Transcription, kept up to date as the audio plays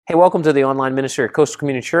Hey, welcome to the online ministry at Coastal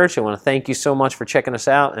Community Church. I want to thank you so much for checking us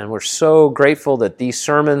out, and we're so grateful that these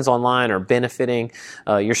sermons online are benefiting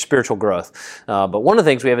your spiritual growth. But one of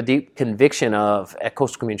the things we have a deep conviction of at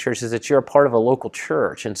Coastal Community Church is that you're a part of a local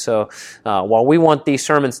church. And so while we want these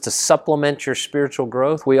sermons to supplement your spiritual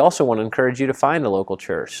growth, we also want to encourage you to find a local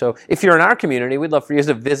church. So if you're in our community, we'd love for you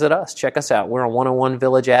to visit us. Check us out. We're on 101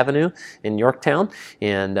 Village Avenue in Yorktown,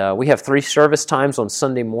 and we have 3 service times on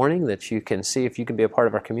Sunday morning that you can see if you can be a part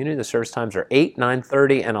of our community. The service times are 8,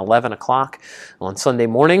 9:30, and 11 o'clock on Sunday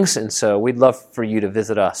mornings, and so we'd love for you to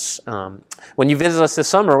visit us. When you visit us this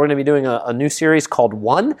summer, we're going to be doing a new series called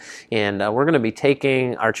One, and we're going to be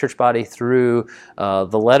taking our church body through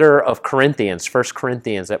the letter of Corinthians, 1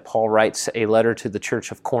 Corinthians, that Paul writes a letter to the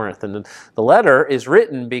church of Corinth. And the letter is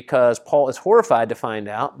written because Paul is horrified to find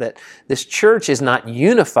out that this church is not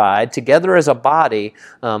unified together as a body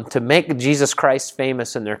to make Jesus Christ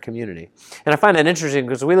famous in their community. And I find that interesting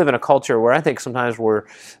because we live in a culture where I think sometimes we're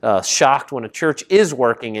shocked when a church is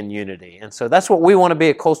working in unity. And so that's what we want to be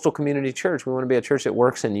at Coastal Community Church. We want to be a church that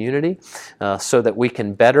works in unity so that we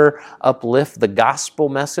can better uplift the gospel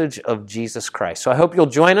message of Jesus Christ. So I hope you'll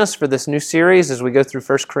join us for this new series as we go through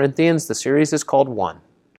 1 Corinthians. The series is called One.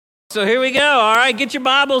 So here we go. All right, get your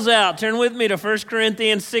Bibles out. Turn with me to 1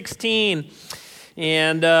 Corinthians 16.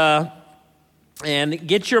 And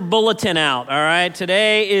get your bulletin out, all right?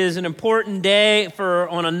 Today is an important day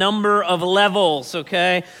on a number of levels,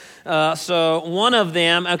 okay? So one of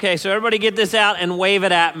them, okay, so everybody get this out and wave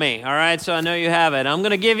it at me, all right? So I know you have it. I'm going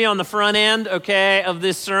to give you on the front end, okay, of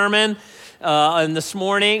this sermon. And this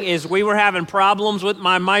morning is we were having problems with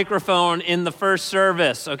my microphone in the first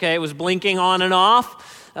service, okay? It was blinking on and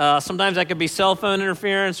off. Sometimes that could be cell phone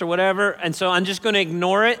interference or whatever, and so I'm just going to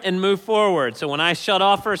ignore it and move forward. So when I shut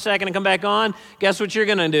off for a second and come back on, guess what you're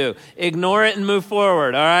going to do? Ignore it and move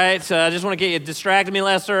forward, all right? So I just want to get you distracted me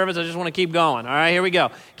last service. I just want to keep going, all right? Here we go.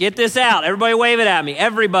 Get this out. Everybody wave it at me.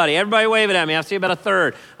 Everybody wave it at me. I see about a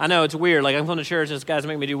third. I know, it's weird. Like, I'm from the church, and this guys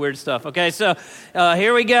make me do weird stuff, okay? So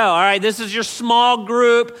here we go, all right? This is your small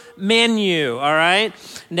group menu, all right?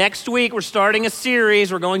 Next week, we're starting a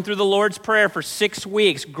series. We're going through the Lord's Prayer for 6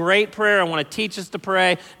 weeks. Great prayer. I want to teach us to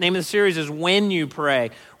pray. Name of the series is When You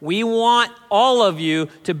Pray. We want all of you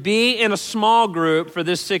to be in a small group for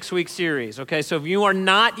this 6-week series, okay? So if you are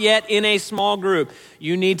not yet in a small group,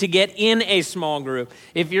 you need to get in a small group.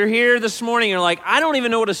 If you're here this morning, you're like, I don't even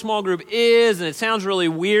know what a small group is, and it sounds really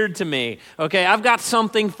weird to me, okay? I've got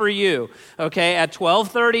something for you, okay? At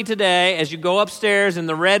 12:30 today, as you go upstairs in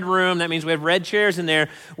the red room, that means we have red chairs in there,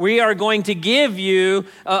 we are going to give you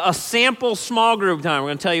a sample small group time. We're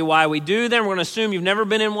going to tell you why we do them. We're going to assume you've never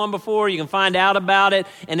been in one before. You can find out about it.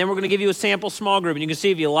 And then we're going to give you a sample small group, and you can see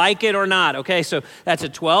if you like it or not, okay? So that's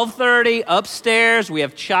at 12:30 upstairs. We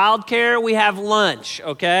have childcare. We have lunch,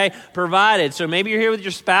 okay, provided. So maybe you're here with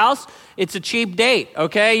your spouse. It's a cheap date,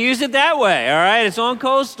 okay? Use it that way, all right? It's on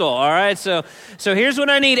Coastal, all right? So here's what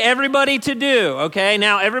I need everybody to do, okay?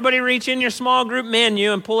 Now, everybody reach in your small group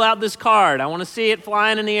menu and pull out this card. I want to see it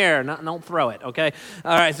flying in the air. Don't throw it, okay?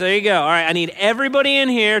 All right, so there you go. All right, I need everybody in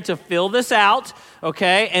here to fill this out,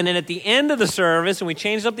 okay? And then at the end of the service, and we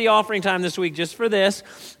changed up the offering time this week just for this,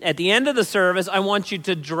 at the end of the service, I want you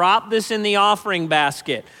to drop this in the offering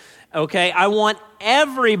basket. Okay, I want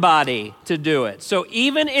everybody to do it. So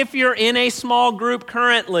even if you're in a small group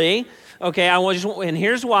currently, okay, and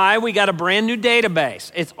here's why. We got a brand new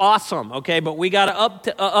database. It's awesome, okay, but we got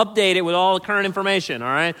to update it with all the current information,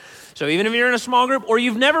 all right? So even if you're in a small group or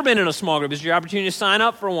you've never been in a small group, this is your opportunity to sign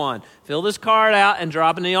up for one. Fill this card out and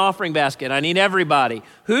drop it in the offering basket. I need everybody.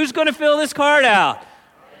 Who's going to fill this card out?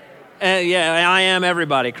 Yeah, I am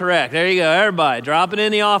everybody. Correct. There you go, everybody. Drop it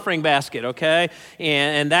in the offering basket, okay?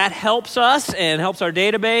 And that helps us and helps our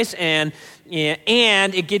database, and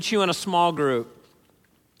it gets you in a small group.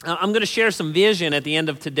 I'm going to share some vision at the end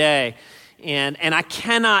of today, and I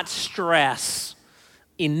cannot stress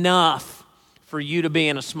enough for you to be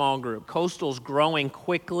in a small group. Coastal's growing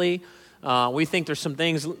quickly. We think there's some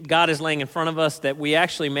things God is laying in front of us that we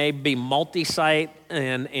actually may be multi-site,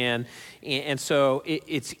 and so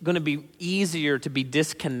it's going to be easier to be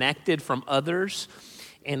disconnected from others.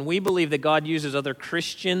 And we believe that God uses other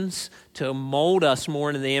Christians to mold us more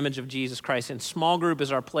into the image of Jesus Christ. And small group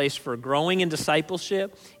is our place for growing in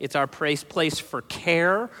discipleship. It's our place for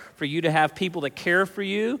care, for you to have people that care for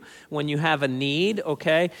you when you have a need,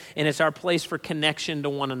 okay? And it's our place for connection to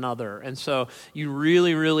one another. And so you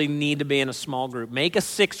really, really need to be in a small group. Make a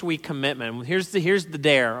 6-week commitment. Here's the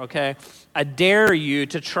dare, okay? I dare you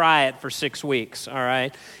to try it for 6 weeks, all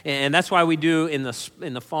right? And that's why we do in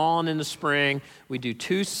the fall and in the spring, we do 2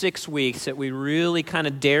 2 6 weeks that we really kind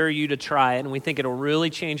of dare you to try it, and we think it'll really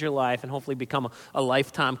change your life and hopefully become a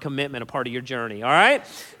lifetime commitment, a part of your journey, all right?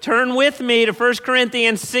 Turn with me to 1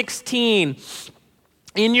 Corinthians 16.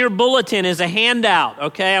 In your bulletin is a handout,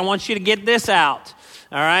 okay? I want you to get this out.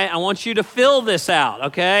 All right, I want you to fill this out,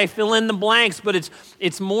 okay? Fill in the blanks, but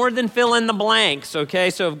it's more than fill in the blanks, okay?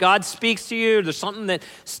 So if God speaks to you, there's something that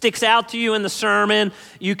sticks out to you in the sermon,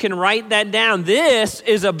 you can write that down. This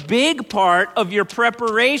is a big part of your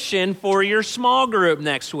preparation for your small group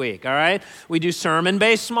next week, all right? We do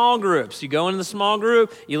sermon-based small groups. You go into the small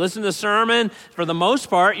group, you listen to the sermon. For the most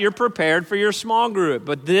part, you're prepared for your small group,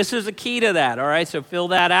 but this is a key to that, all right? So fill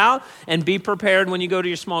that out and be prepared when you go to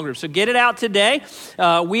your small group. So get it out today.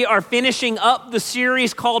 We are finishing up the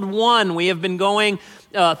series called One. We have been going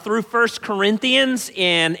through 1 Corinthians,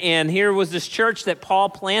 and here was this church that Paul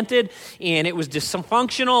planted, and it was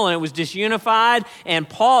dysfunctional, and it was disunified, and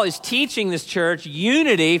Paul is teaching this church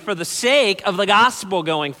unity for the sake of the gospel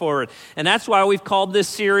going forward, and that's why we've called this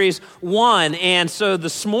series One. And so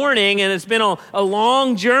this morning, and it's been a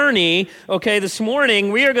long journey, okay, this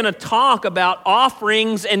morning we are going to talk about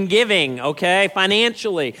offerings and giving, okay,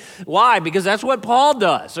 financially. Why? Because that's what Paul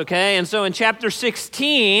does, okay, and so in chapter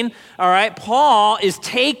 16, all right, Paul is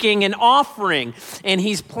taking an offering, and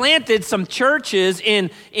he's planted some churches in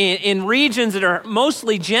regions that are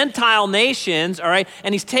mostly Gentile nations, all right,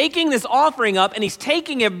 and he's taking this offering up, and he's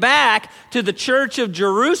taking it back to the church of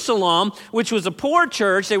Jerusalem, which was a poor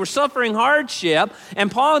church. They were suffering hardship, and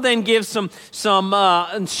Paul then gives some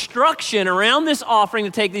instruction around this offering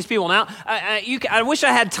to take these people. Now, I wish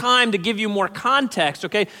I had time to give you more context,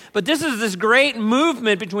 okay, but this is this great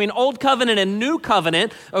movement between Old Covenant and New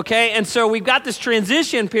Covenant, okay, and so we've got this transition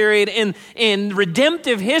period in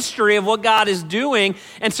redemptive history of what God is doing.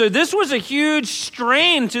 And so this was a huge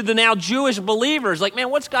strain to the now Jewish believers. Like, man,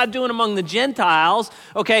 what's God doing among the Gentiles?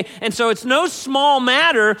 Okay, and so it's no small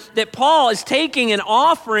matter that Paul is taking an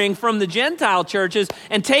offering from the Gentile churches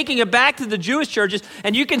and taking it back to the Jewish churches.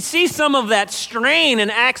 And you can see some of that strain in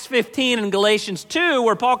Acts 15 and Galatians 2,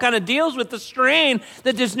 where Paul kind of deals with the strain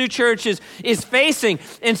that this new church is facing.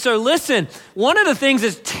 And so listen, one of the things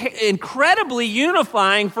that's incredibly unifying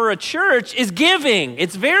for a church is giving.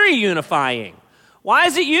 It's very unifying. Why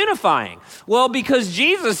is it unifying? Well, because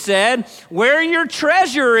Jesus said, where your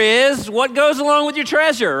treasure is, what goes along with your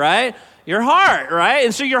treasure, right? Your heart, right?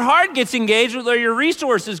 And so your heart gets engaged with where your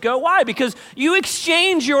resources go. Why? Because you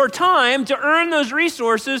exchange your time to earn those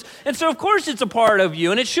resources. And so, of course, it's a part of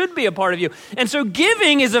you, and it should be a part of you. And so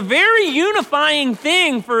giving is a very unifying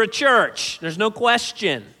thing for a church. There's no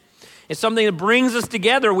question. It's something that brings us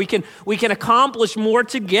together. We can accomplish more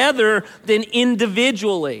together than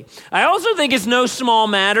individually. I also think it's no small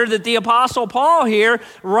matter that the Apostle Paul here,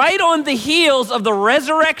 right on the heels of the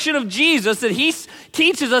resurrection of Jesus, that he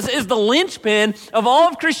teaches us is the linchpin of all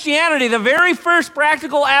of Christianity. The very first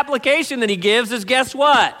practical application that he gives is, guess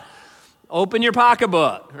what? Open your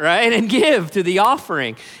pocketbook, right, and give to the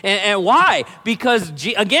offering. And why? Because,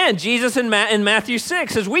 again, Jesus in Matthew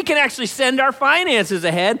 6 says we can actually send our finances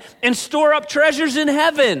ahead and store up treasures in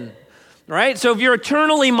heaven, right? So if you're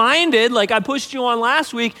eternally minded, like I pushed you on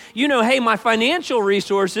last week, you know, hey, my financial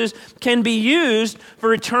resources can be used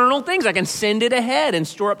for eternal things. I can send it ahead and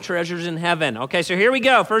store up treasures in heaven. Okay, so here we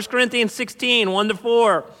go. 1 Corinthians 16,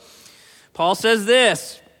 1-4. Paul says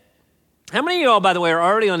this. How many of you all, by the way, are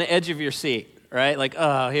already on the edge of your seat, right? Like,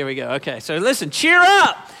 oh, here we go. Okay, so listen, cheer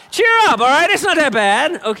up, all right? It's not that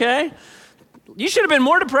bad, okay? You should have been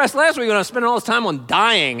more depressed last week when I was spending all this time on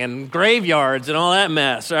dying and graveyards and all that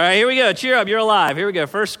mess, all right? Here we go, cheer up, you're alive. Here we go,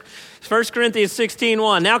 1 Corinthians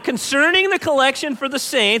 16:1. Now concerning the collection for the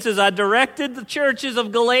saints, as I directed the churches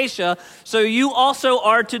of Galatia, so you also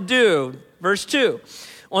are to do. Verse 2.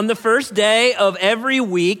 On the first day of every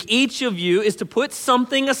week, each of you is to put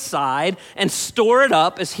something aside and store it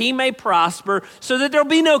up as he may prosper, so that there'll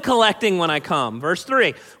be no collecting when I come. Verse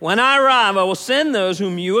 3, when I arrive, I will send those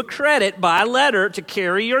whom you accredit by letter to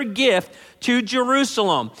carry your gift to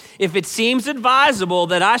Jerusalem. If it seems advisable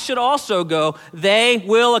that I should also go, they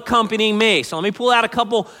will accompany me. So let me pull out a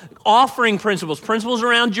couple offering principles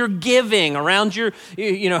around your giving, around your,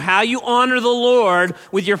 how you honor the Lord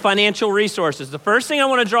with your financial resources. The first thing I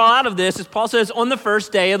want to draw out of this is Paul says on the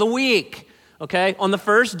first day of the week, okay? On the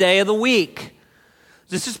first day of the week.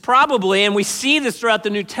 This is probably, and we see this throughout the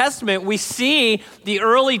New Testament, we see the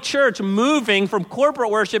early church moving from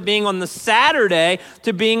corporate worship being on the Saturday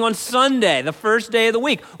to being on Sunday, the first day of the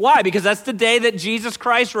week. Why? Because that's the day that Jesus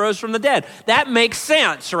Christ rose from the dead. That makes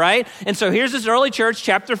sense, right? And so here's this early church,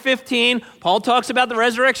 chapter 15. Paul talks about the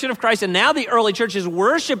resurrection of Christ, and now the early church is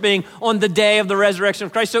worshiping on the day of the resurrection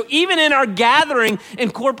of Christ. So even in our gathering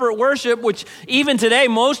in corporate worship, which even today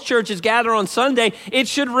most churches gather on Sunday, it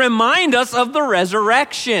should remind us of the resurrection.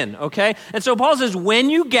 Okay? And so Paul says, when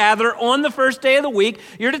you gather on the first day of the week,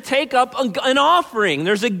 you're to take up an offering.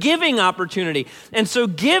 There's a giving opportunity. And so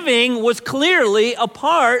giving was clearly a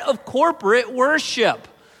part of corporate worship.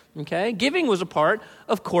 Okay? Giving was a part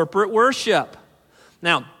of corporate worship.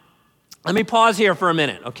 Now, let me pause here for a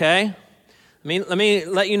minute, okay? Let me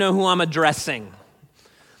let you know who I'm addressing.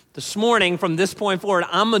 This morning, from this point forward,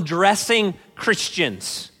 I'm addressing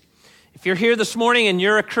Christians. If you're here this morning and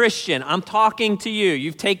you're a Christian, I'm talking to you.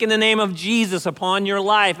 You've taken the name of Jesus upon your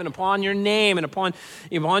life and upon your name and upon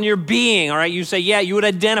your being, all right? You say, yeah, you would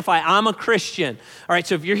identify, I'm a Christian. All right,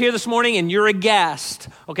 so if you're here this morning and you're a guest,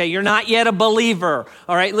 okay, you're not yet a believer,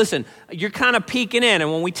 all right, listen, you're kind of peeking in.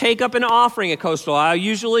 And when we take up an offering at Coastal, I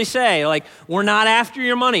usually say, like, we're not after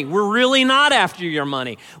your money. We're really not after your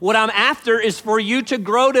money. What I'm after is for you to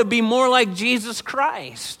grow to be more like Jesus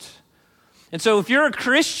Christ. And so if you're a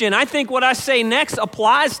Christian, I think what I say next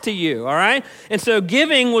applies to you, all right? And so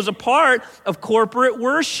giving was a part of corporate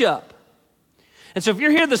worship. And so if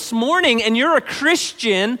you're here this morning and you're a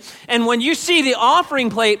Christian, and when you see the offering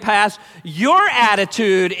plate pass, your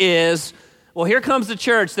attitude is, well, here comes the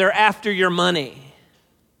church, they're after your money.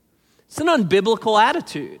 It's an unbiblical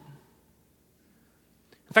attitude.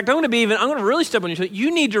 In fact, I'm going to really step on you.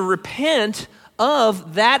 You need to repent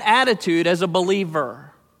of that attitude as a believer.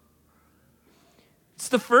 It's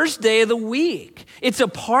the first day of the week. It's a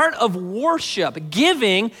part of worship.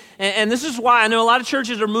 Giving, and this is why I know a lot of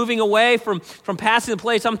churches are moving away from passing the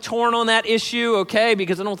plates. I'm torn on that issue, okay,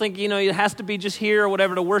 because I don't think, it has to be just here or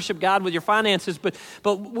whatever to worship God with your finances, but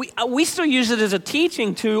we still use it as a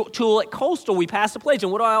teaching tool at Coastal. We pass the plates,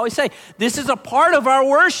 and what do I always say? This is a part of our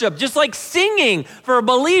worship, just like singing for a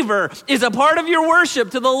believer is a part of your worship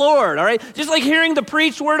to the Lord, all right? Just like hearing the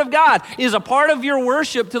preached word of God is a part of your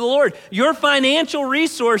worship to the Lord. Your financial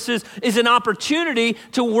resources is an opportunity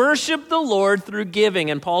to worship the Lord through giving.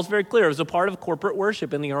 And Paul's very clear, it was a part of corporate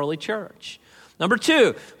worship in the early church. Number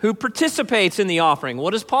two, who participates in the offering?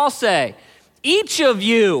 What does Paul say? Each of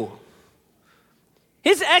you.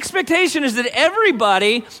 His expectation is that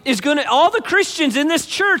everybody is all the Christians in this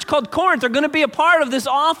church called Corinth are going to be a part of this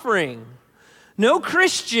offering. No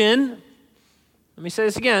Christian, let me say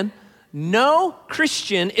this again, no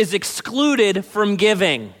Christian is excluded from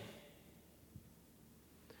giving.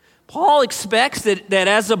 Paul expects that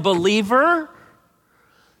as a believer,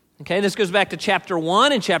 okay, this goes back to chapter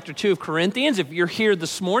 1 and chapter 2 of Corinthians. If you're here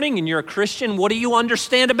this morning and you're a Christian, what do you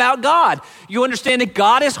understand about God? You understand that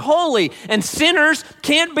God is holy and sinners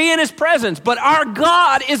can't be in his presence. But our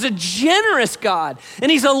God is a generous God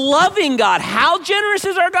and he's a loving God. How generous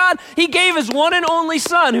is our God? He gave his one and only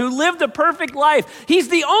son who lived a perfect life. He's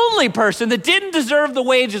the only person that didn't deserve the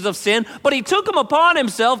wages of sin, but he took them upon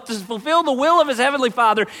himself to fulfill the will of his heavenly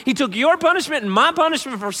Father. He took your punishment and my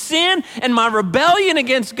punishment for sin and my rebellion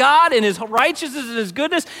against God and his righteousness and his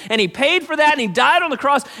goodness, and he paid for that, and he died on the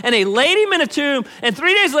cross, and they laid him in a tomb, and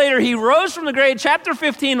 3 days later, he rose from the grave. Chapter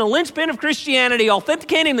 15, the linchpin of Christianity,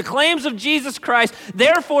 authenticating the claims of Jesus Christ.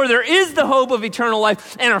 Therefore, there is the hope of eternal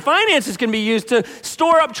life, and our finances can be used to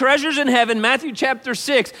store up treasures in heaven, Matthew chapter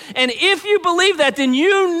 6. And if you believe that, then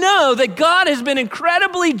you know that God has been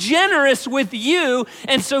incredibly generous with you,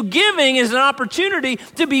 and so giving is an opportunity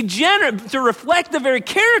to be generous, to reflect the very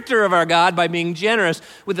character of our God by being generous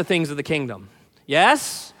with the things of the kingdom.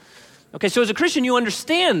 Yes? Okay, so as a Christian, you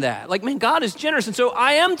understand that. Like, man, God is generous, and so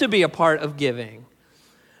I am to be a part of giving.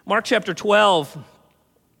 Mark chapter 12,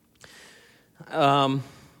 in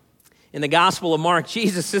the Gospel of Mark,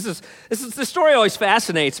 Jesus, the story always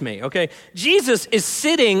fascinates me, okay? Jesus is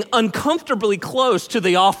sitting uncomfortably close to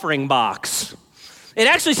the offering box. It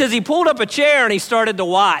actually says he pulled up a chair and he started to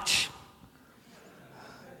watch.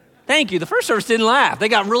 Thank you. The first service didn't laugh. They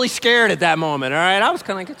got really scared at that moment, all right? I was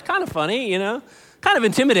kind of like, it's kind of funny, kind of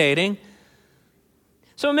intimidating.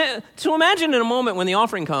 So imagine in a moment when the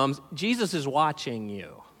offering comes, Jesus is watching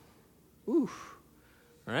you. Oof,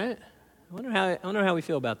 all right? I wonder how we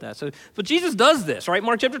feel about that. But Jesus does this, right?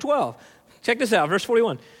 Mark chapter 12. Check this out, verse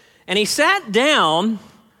 41. And he sat down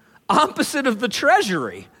opposite of the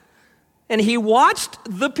treasury, and he watched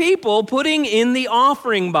the people putting in the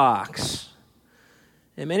offering box.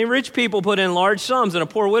 And many rich people put in large sums, and a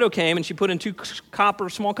poor widow came, and she put in 2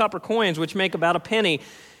 small copper coins, which make about a penny.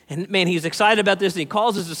 And man, he's excited about this, and he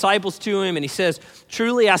calls his disciples to him, and he says,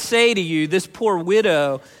 "Truly I say to you, this poor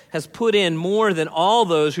widow has put in more than all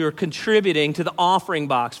those who are contributing to the offering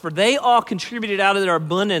box. For they all contributed out of their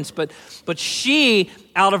abundance, but she,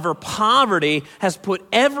 out of her poverty, has put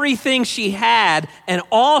everything she had and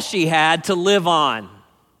all she had to live on."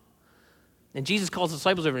 And Jesus calls the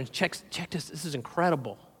disciples over and check this. This is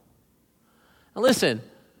incredible. Now listen,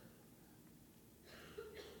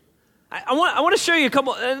 I want to show you a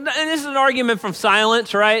couple, and this is an argument from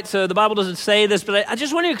silence, right? So the Bible doesn't say this, but I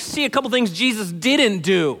just want you to see a couple things Jesus didn't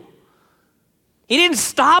do. He didn't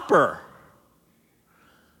stop her,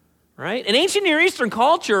 right? In ancient Near Eastern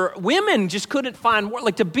culture, women just couldn't find work.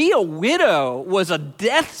 Like, to be a widow was a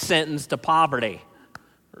death sentence to poverty,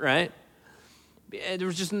 right? There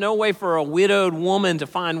was just no way for a widowed woman to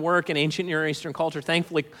find work in ancient Near Eastern culture.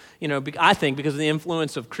 Thankfully, I think because of the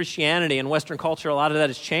influence of Christianity and Western culture, a lot of that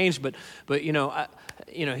has changed. But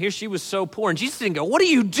here she was so poor, and Jesus didn't go, "What are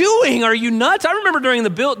you doing? Are you nuts?" I remember during the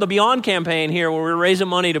Beyond campaign here, where we were raising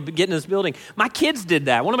money to get in this building. My kids did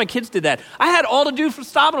that. One of my kids did that. I had all to do for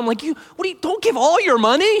stopping. I'm like, don't give all your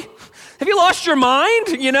money. Have you lost your mind?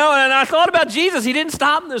 And I thought about Jesus. He didn't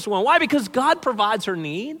stop this one. Why? Because God provides her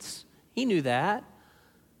needs. He knew that.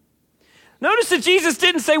 Notice that Jesus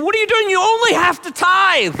didn't say, "What are you doing? You only have to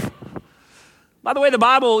tithe." By the way, the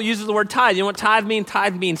Bible uses the word tithe. You know what tithe means?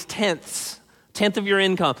 Tithe means tenth of your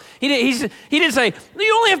income. He didn't say,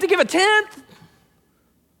 "You only have to give a tenth."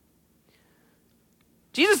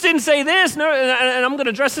 Jesus didn't say this, no, and I'm going to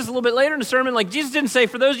address this a little bit later in the sermon. Like, Jesus didn't say,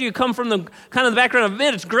 for those of you who come from the kind of the background of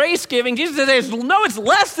it, it's grace giving. Jesus says, no, it's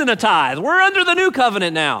less than a tithe. We're under the new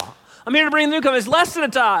covenant now. I'm here to bring the new covenant. It's less than a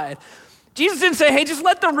tithe. Jesus didn't say, "Hey, just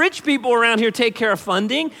let the rich people around here take care of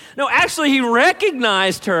funding." No, actually, he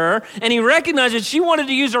recognized her, and he recognized that she wanted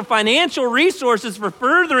to use her financial resources for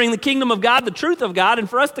furthering the kingdom of God, the truth of God, and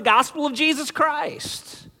for us, the gospel of Jesus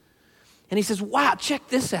Christ. And he says, wow, check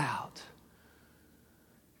this out.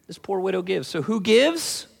 This poor widow gives. So who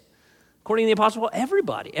gives? According to the Apostle Paul,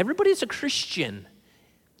 everybody. Everybody that's a Christian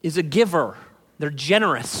is a giver. They're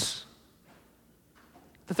generous.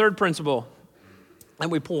 The third principle that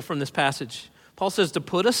we pull from this passage, Paul says to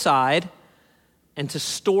put aside and to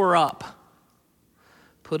store up.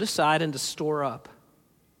 Put aside and to store up.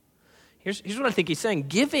 Here's what I think he's saying.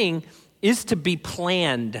 Giving is to be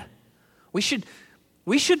planned. We should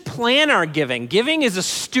plan our giving. Giving is a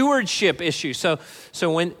stewardship issue. So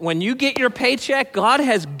when you get your paycheck, God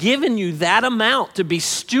has given you that amount to be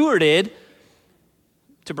stewarded,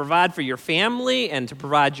 to provide for your family and to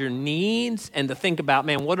provide your needs, and to think about,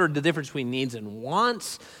 man, what are the difference between needs and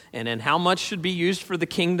wants, and then how much should be used for the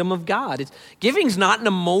kingdom of God. Giving's not an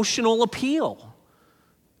emotional appeal.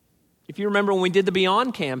 If you remember when we did the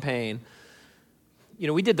Beyond campaign,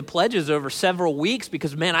 we did the pledges over several weeks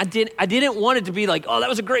because, man, I didn't want it to be like, oh, that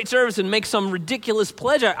was a great service and make some ridiculous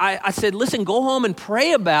pledge. I said, listen, go home and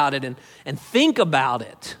pray about it and think about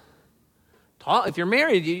it. If you're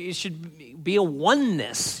married, it should be a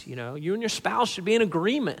oneness. You and your spouse should be in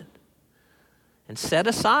agreement and set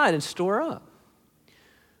aside and store up.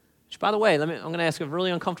 Which, by the way, I'm going to ask a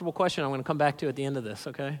really uncomfortable question I'm going to come back to at the end of this,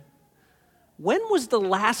 okay? When was the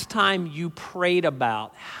last time you prayed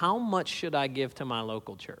about how much should I give to my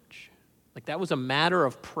local church? Like, that was a matter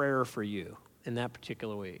of prayer for you in that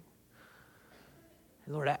particular week.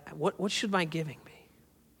 Lord, what should my giving be?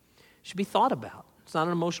 It should be thought about. It's not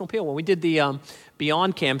an emotional appeal. When we did the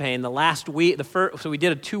Beyond campaign, the last week, so we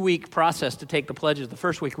did a 2-week process to take the pledges. The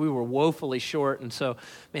first week we were woefully short, and so,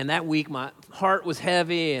 man, that week my heart was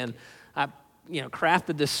heavy, and I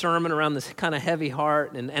crafted this sermon around this kind of heavy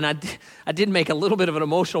heart, and I did make a little bit of an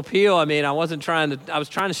emotional appeal. I mean, I was trying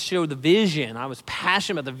to show the vision. I was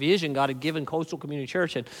passionate about the vision God had given Coastal Community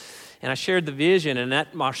Church, and I shared the vision, and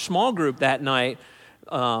at my small group that night,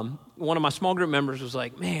 one of my small group members was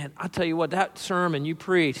like, man, I tell you what, that sermon you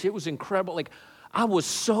preached, it was incredible. Like, I was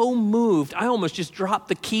so moved, I almost just dropped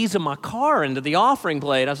the keys of my car into the offering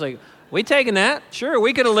plate. I was like, we taking that? Sure,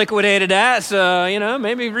 we could have liquidated that, so,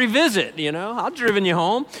 maybe revisit, I've driven you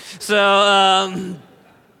home. So,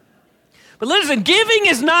 but listen, giving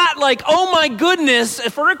is not like, oh my goodness,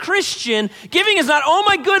 for a Christian, giving is not, oh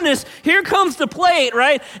my goodness, here comes the plate,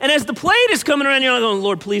 right? And as the plate is coming around, you're like, oh,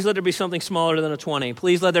 Lord, please let there be something smaller than a 20.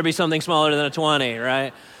 Please let there be something smaller than a 20,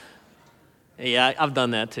 right? Yeah, I've done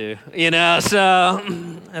that too, so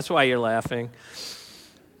that's why you're laughing.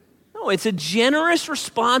 No, it's a generous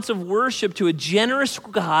response of worship to a generous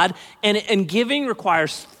God, and giving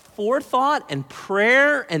requires forethought and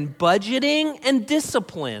prayer and budgeting and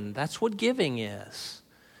discipline. That's what giving is.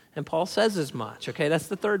 And Paul says as much, okay? That's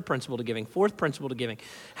the third principle to giving. Fourth principle to giving.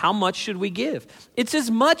 How much should we give? It's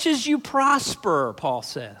as much as you prosper, Paul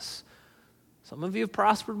says. Some of you have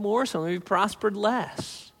prospered more, some of you have prospered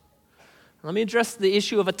less. Let me address the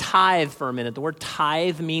issue of a tithe for a minute. The word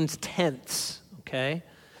tithe means tenths, okay?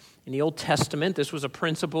 In the Old Testament, this was a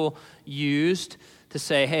principle used to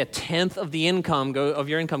say, hey, a tenth of the income of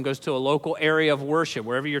your income goes to a local area of worship.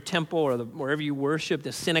 Wherever your temple or wherever you worship,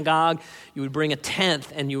 the synagogue, you would bring a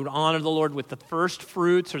tenth and you would honor the Lord with the first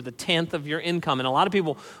fruits or the tenth of your income. And a lot of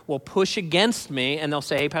people will push against me and they'll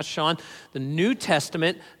say, hey, Pastor Sean, the New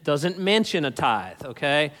Testament doesn't mention a tithe,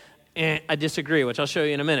 okay? I disagree, which I'll show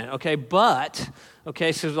you in a minute, okay? But,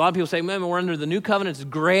 okay, so a lot of people say, man, we're under the new covenant, it's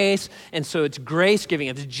grace, and so it's grace giving,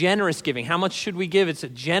 it's generous giving. How much should we give? It's a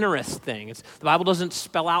generous thing. The Bible doesn't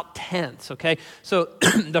spell out tenths, okay? So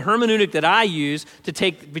the hermeneutic that I use to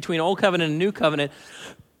take between Old Covenant and New Covenant,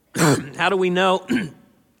 how do we know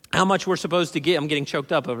how much we're supposed to give? I'm getting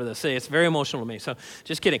choked up over this. See, it's very emotional to me, so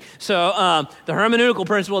just kidding. So the hermeneutical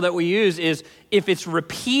principle that we use is if it's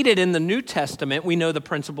repeated in the New Testament, we know the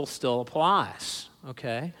principle still applies,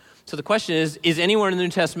 okay? So the question is anywhere in the New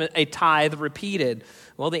Testament a tithe repeated?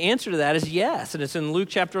 Well, the answer to that is yes, and it's in Luke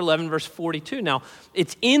chapter 11, verse 42. Now,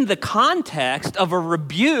 it's in the context of a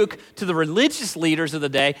rebuke to the religious leaders of the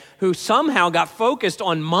day who somehow got focused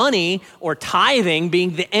on money or tithing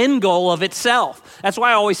being the end goal of itself. That's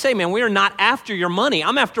why I always say, man, we are not after your money.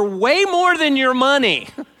 I'm after way more than your money.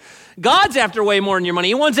 God's after way more than your money.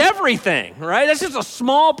 He wants everything, right? That's just a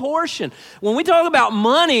small portion. When we talk about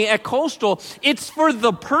money at Coastal, it's for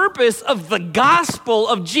the purpose of the gospel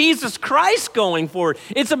of Jesus Christ going forward.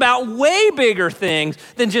 It's about way bigger things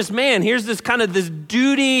than just, man, here's this kind of this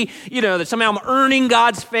duty, that somehow I'm earning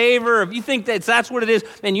God's favor. If you think that's what it is,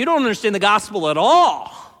 man, you don't understand the gospel at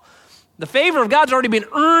all. The favor of God's already been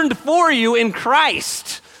earned for you in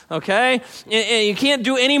Christ. Okay? And you can't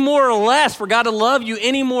do any more or less for God to love you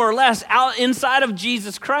any more or less out inside of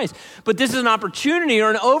Jesus Christ. But this is an opportunity or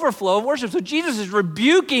an overflow of worship. So Jesus is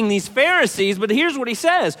rebuking these Pharisees, but here's what he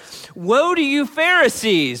says. Woe to you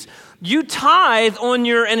Pharisees! You tithe on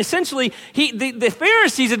and essentially, the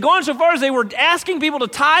Pharisees had gone so far as they were asking people to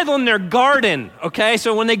tithe on their garden, okay?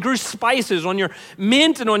 So when they grew spices, on your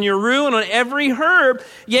mint and on your rue and on every herb,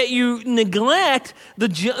 yet you neglect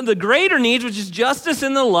the greater needs, which is justice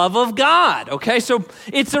and the love of God, okay? So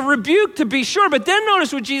it's a rebuke to be sure, but then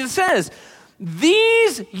notice what Jesus says.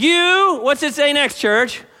 These what's it say next,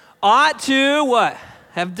 church? Ought to what?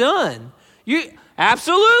 Have done.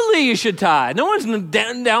 Absolutely, you should tithe. No one's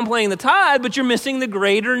downplaying the tithe, but you're missing the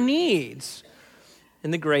greater needs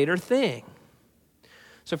and the greater thing.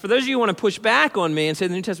 So for those of you who want to push back on me and say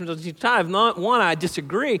the New Testament doesn't teach tithe, one, I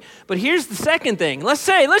disagree. But here's the second thing. Let's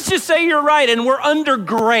just say you're right and we're under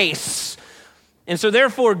grace. And so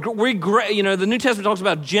therefore, the New Testament talks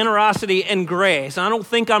about generosity and grace. I don't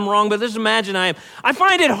think I'm wrong, but just imagine I am. I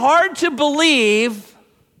find it hard to believe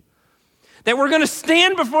that we're going to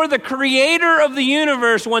stand before the creator of the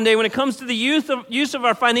universe one day when it comes to the use of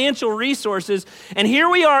our financial resources. And here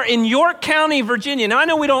we are in York County, Virginia. Now, I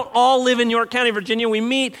know we don't all live in York County, Virginia. We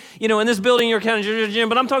meet, in this building in York County, Virginia.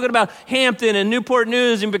 But I'm talking about Hampton and Newport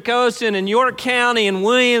News and Poquoson and York County and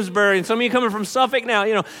Williamsburg. And some of you coming from Suffolk now,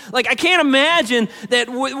 I can't imagine that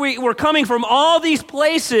we're coming from all these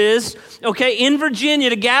places, okay, in Virginia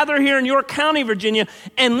to gather here in York County, Virginia.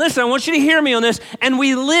 And listen, I want you to hear me on this. And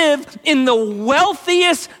we live in the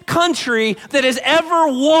wealthiest country that has ever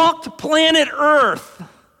walked planet Earth.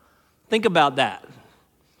 Think about that.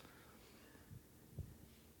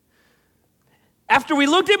 After we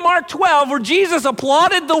looked at Mark 12, where Jesus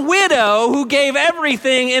applauded the widow who gave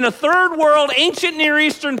everything in a third world, ancient Near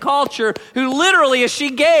Eastern culture, who literally, as she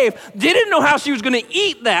gave, didn't know how she was going to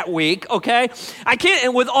eat that week, okay?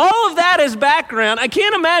 And with all of that as background, I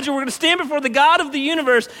can't imagine we're going to stand before the God of the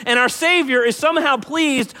universe and our Savior is somehow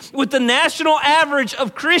pleased with the national average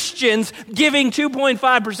of Christians giving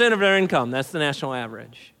 2.5% of their income. That's the national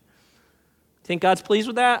average. Think God's pleased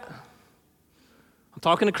with that? I'm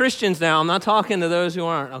talking to Christians now. I'm not talking to those who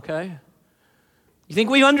aren't, okay? You think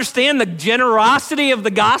we understand the generosity of the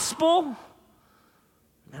gospel?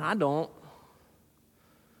 Man, I don't.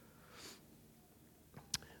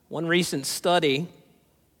 One recent study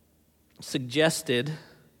suggested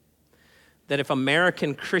that if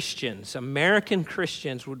American Christians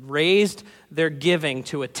would raise their giving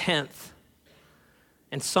to a tenth,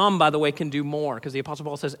 and some, by the way, can do more, because the Apostle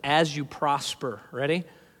Paul says, as you prosper, ready?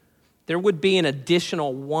 There would be an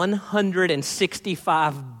additional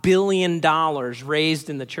 $165 billion raised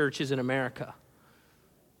in the churches in America.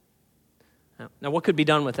 Now, what could be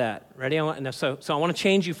done with that? Ready? So I want to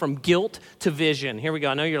change you from guilt to vision. Here we go.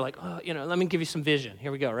 I know you're like, let me give you some vision.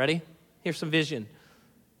 Here we go. Ready? Here's some vision.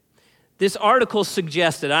 This article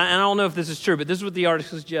suggested, I don't know if this is true, but this is what the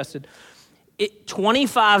article suggested.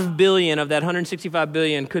 25 billion of that 165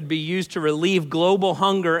 billion could be used to relieve global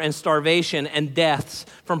hunger and starvation and deaths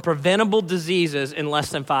from preventable diseases in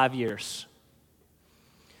less than 5 years.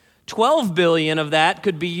 12 billion of that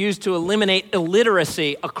could be used to eliminate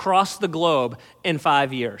illiteracy across the globe in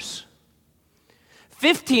 5 years.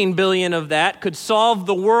 15 billion of that could solve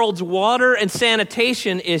the world's water and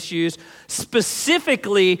sanitation issues,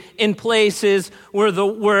 specifically in places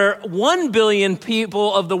where 1 billion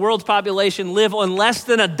people of the world's population live on less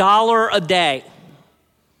than $1 a day.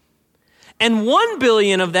 And 1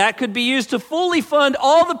 billion of that could be used to fully fund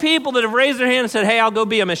all the people that have raised their hand and said, hey, I'll go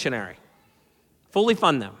be a missionary. Fully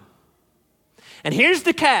fund them. And here's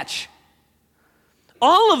the catch.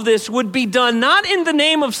 All of this would be done not in the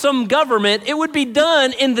name of some government. It would be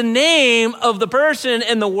done in the name of the person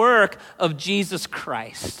and the work of Jesus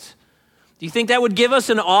Christ. Do you think that would give us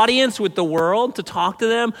an audience with the world to talk to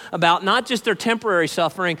them about not just their temporary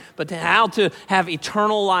suffering, but how to have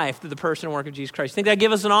eternal life through the person and work of Jesus Christ? Think that'd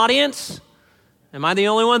give us an audience? Am I the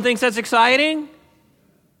only one who thinks that's exciting?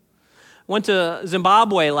 Went to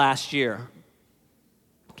Zimbabwe last year.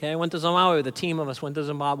 Okay, went to Zimbabwe with a team of us, went to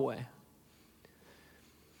Zimbabwe.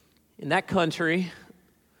 In that country,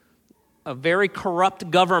 a very corrupt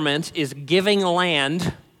government is giving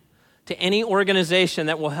land to any organization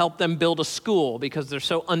that will help them build a school because they're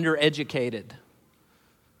so undereducated.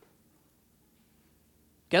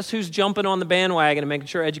 Guess who's jumping on the bandwagon and making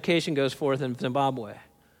sure education goes forth in Zimbabwe?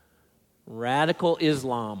 Radical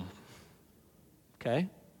Islam. Okay?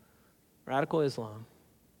 Radical Islam.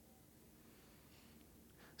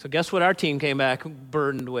 So guess what our team came back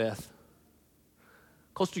burdened with?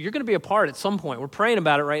 Coastal, you're going to be a part at some point. We're praying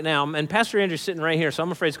about it right now. And Pastor Andrew's sitting right here, so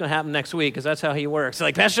I'm afraid it's going to happen next week because that's how he works.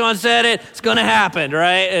 Like, Pastor Sean said it, it's going to happen,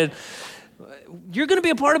 right? And you're going to be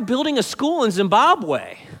a part of building a school in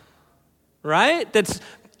Zimbabwe, right? That's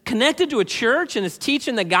connected to a church and is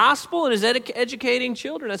teaching the gospel and is educating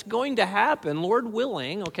children. That's going to happen, Lord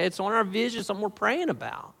willing, okay? It's on our vision, something we're praying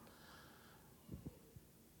about.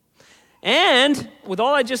 And with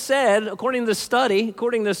all I just said, according to this study,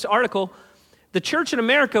 according to this article, the church in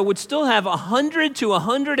America would still have 100 to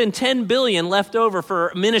 110 billion left over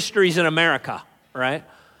for ministries in America, right?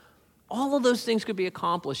 All of those things could be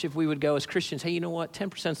accomplished if we would go as Christians, hey, you know what?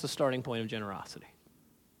 10% is the starting point of generosity.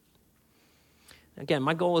 Again,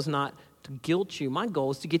 my goal is not to guilt you. My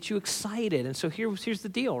goal is to get you excited. And so here's the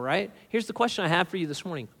deal, right? Here's the question I have for you this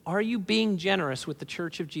morning. Are you being generous with the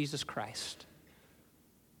church of Jesus Christ?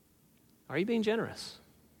 Are you being generous?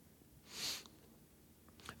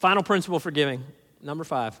 Final principle for giving, number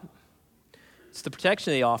 5. It's the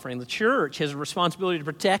protection of the offering. The church has a responsibility to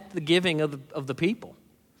protect the giving of the people.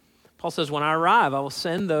 Paul says, when I arrive, I will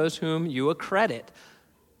send those whom you accredit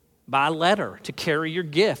by letter to carry your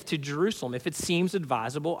gift to Jerusalem. If it seems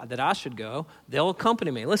advisable that I should go, they'll accompany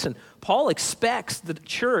me. Listen, Paul expects the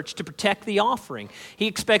church to protect the offering. He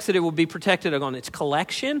expects that it will be protected on its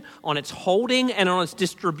collection, on its holding, and on its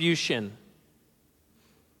distribution.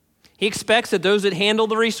 He expects that those that handle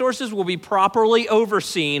the resources will be properly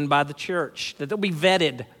overseen by the church, that they'll be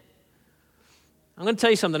vetted. I'm going to tell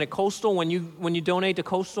you something. At Coastal, when you donate to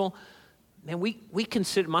Coastal, man, we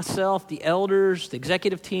consider, myself, the elders, the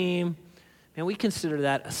executive team, man, we consider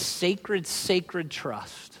that a sacred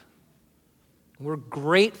trust. We're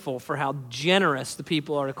grateful for how generous the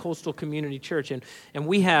people are at Coastal Community Church, and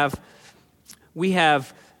we have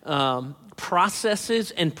processes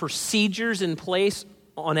and procedures in place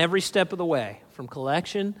on every step of the way, from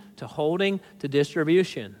collection to holding to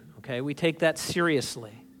distribution, okay? We take that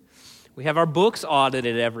seriously. We have our books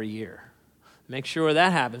audited every year. Make sure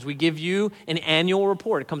that happens. We give you an annual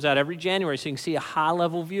report. It comes out every January so you can see a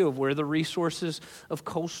high-level view of where the resources of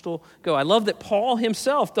Coastal go. I love that Paul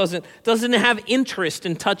himself doesn't have interest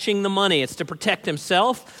in touching the money. It's to protect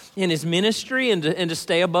himself in his ministry and to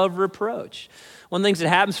stay above reproach. One of the things that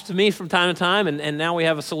happens to me from time to time, and now we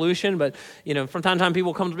have a solution, but from time to time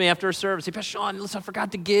people come to me after a service, say, Pastor Sean, listen, I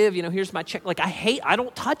forgot to give, here's my check. Like, I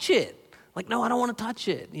don't touch it. Like, no, I don't want to touch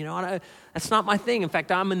it. That's not my thing. In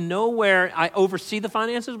fact, I oversee the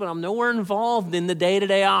finances, but I'm nowhere involved in the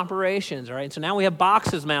day-to-day operations, all right? So now we have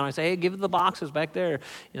boxes now. I say, hey, give the boxes back there.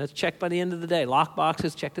 It's checked by the end of the day. Lock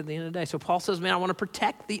boxes, checked at the end of the day. So Paul says, man, I want to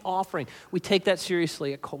protect the offering. We take that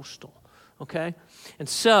seriously at Coastal. Okay? And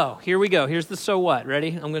so, here we go. Here's the so what. Ready?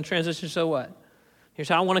 I'm going to transition to so what. Here's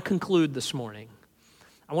how I want to conclude this morning.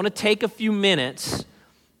 I want to take a few minutes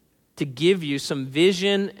to give you some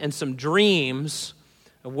vision and some dreams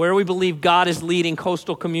of where we believe God is leading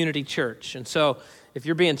Coastal Community Church. And so if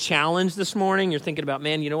you're being challenged this morning, you're thinking about,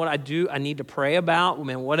 man, you know what I need to pray about?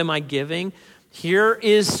 Man, what am I giving? Here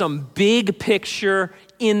is some big picture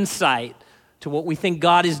insight to what we think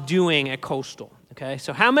God is doing at Coastal. Okay,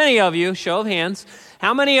 so how many of you, show of hands,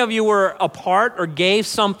 how many of you were a part or gave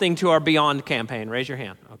something to our Beyond campaign? Raise your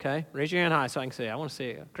hand, okay? Raise your hand high so I can see. I want to see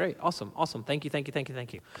it. Great, awesome. Thank you.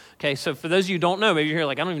 Okay, so for those of you who don't know, maybe you're here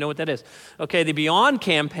like, I don't even know what that is. Okay, the Beyond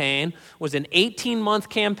campaign was an 18-month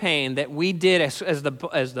campaign that we did as the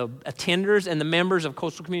attenders and the members of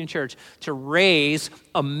Coastal Community Church to raise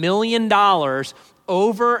 $1 million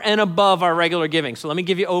over and above our regular giving. So let me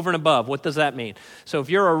give you over and above. What does that mean? So if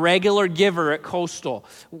you're a regular giver at Coastal,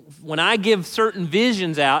 when I give certain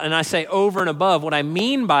visions out and I say over and above, what I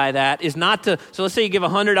mean by that is not to, so let's say you give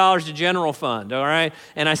 $100 to general fund, all right?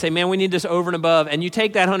 And I say, man, we need this over and above. And you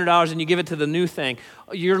take that $100 and you give it to the new thing.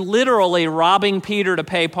 You're literally robbing Peter to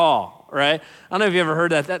pay Paul. Right? I don't know if you ever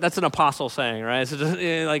heard that. That's an apostle saying, right? So just,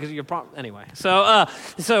 anyway. So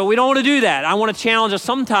we don't want to do that. I want to challenge us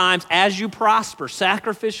sometimes as you prosper,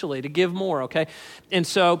 sacrificially, to give more, okay? And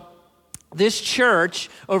so this church,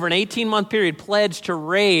 over an 18-month period, pledged to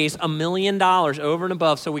raise $1 million over and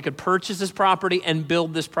above so we could purchase this property and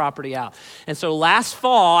build this property out. And so last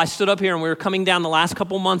fall, I stood up here and we were coming down the last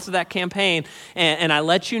couple months of that campaign, and I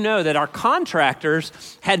let you know that our contractors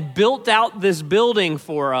had built out this building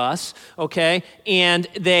for us, okay? And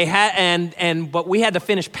they had, but we had to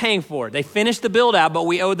finish paying for it. They finished the build out, but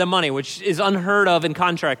we owed them money, which is unheard of in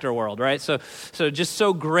contractor world, right? So just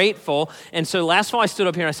so grateful. And so last fall, I stood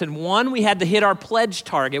up here and I said, we had to hit our pledge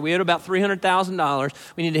target. We owed about $300,000.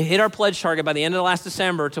 We need to hit our pledge target by the end of last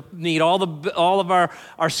December to meet all of our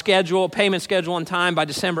schedule, payment schedule and time by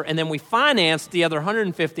December. And then we financed the other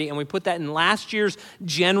 $150,000 and we put that in last year's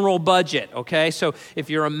general budget, okay? So if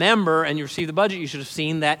you're a member and you received the budget, you should have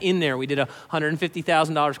seen that in there. We did a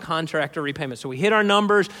 $150,000 contractor repayment. So we hit our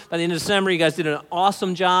numbers by the end of December. You guys did an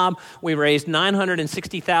awesome job. We raised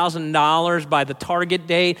 $960,000 by the target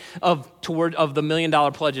date of the $1 million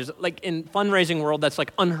pledges. Like in fundraising world, that's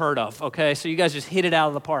like unheard of, okay? So you guys just hit it out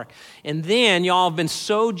of the park. And then y'all have been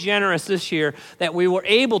so generous this year that we were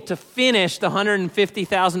able to finish the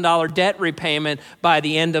 $150,000 debt repayment by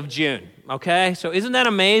the end of June, okay? So isn't that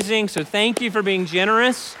amazing? So thank you for being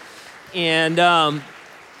generous. And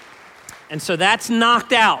so that's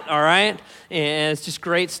knocked out, all right? And it's just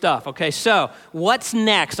great stuff, okay? So what's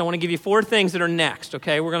next? I want to give you 4 things that are next,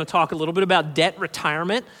 okay? We're going to talk a little bit about debt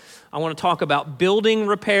retirement. I want to talk about building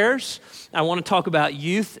repairs. I want to talk about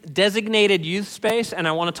designated youth space, and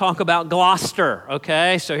I want to talk about Gloucester,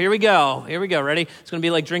 okay? So here we go. Ready? It's going to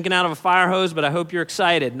be like drinking out of a fire hose, but I hope you're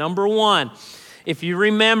excited. Number 1, if you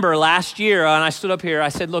remember last year, and I stood up here, I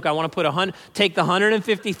said, look, I want to take the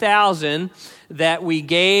 $150,000 that we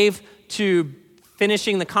gave to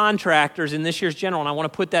finishing the contractors in this year's general, and I want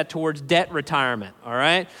to put that towards debt retirement, all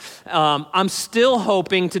right? I'm still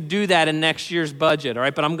hoping to do that in next year's budget, all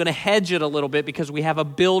right? But I'm going to hedge it a little bit because we have a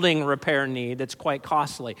building repair need that's quite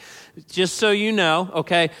costly. Just so you know,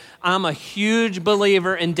 okay, I'm a huge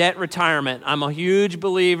believer in debt retirement. I'm a huge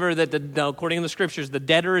believer that, according to the scriptures, the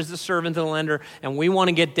debtor is the servant of the lender, and we want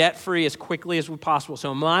to get debt-free as quickly as possible.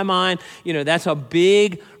 So in my mind, that's a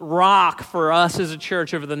big rock for us as a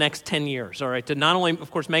church over the next 10 years, all right, to not only,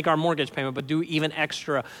 of course, make our mortgage payment, but do even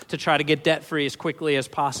extra to try to get debt-free as quickly as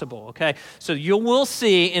possible, okay? So you will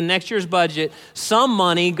see in next year's budget some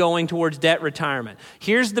money going towards debt retirement.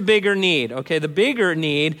 Here's the bigger need, okay? The bigger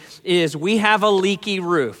need is we have a leaky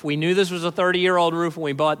roof. We knew this was a 30-year-old roof when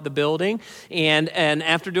we bought the building, and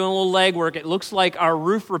after doing a little legwork, it looks like our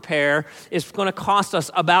roof repair is going to cost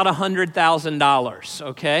us about $100,000,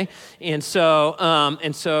 okay? And so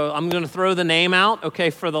I'm going to throw the name out, okay?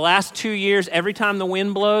 For the last 2 years, every time the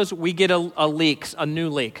wind blows, we get a new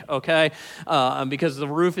leak, okay? Because the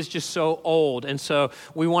roof is just so old. And so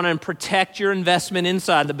we want to protect your investment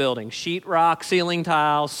inside the building. Sheetrock, ceiling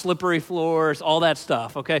tiles, slippery floors, all that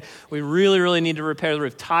stuff, okay? We really, really need to repair the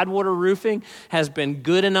roof. Tidewater Roofing has been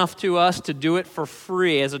good enough to us to do it for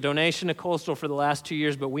free as a donation to Coastal for the last 2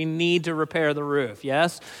 years, but we need to repair the roof,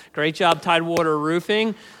 yes? Great job, Tidewater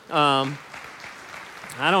Roofing. I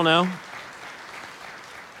don't know.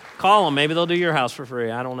 Call them. Maybe they'll do your house for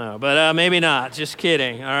free. I don't know. But maybe not. Just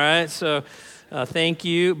kidding. All right? So thank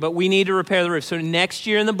you. But we need to repair the roof. So next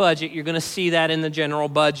year in the budget, you're going to see that in the general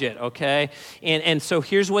budget, okay? And so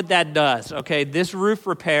here's what that does, okay? This roof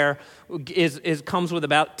repair comes with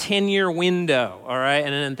about 10-year window, all right?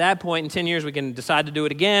 And then at that point in 10 years, we can decide to do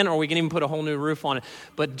it again, or we can even put a whole new roof on it.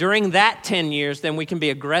 But during that 10 years, then we can be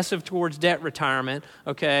aggressive towards debt retirement,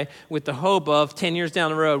 okay, with the hope of 10 years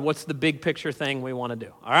down the road, what's the big picture thing we want to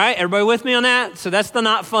do? All right, everybody with me on that? So that's the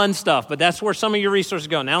not fun stuff, but that's where some of your resources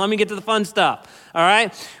go. Now let me get to the fun stuff, all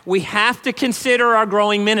right? We have to consider our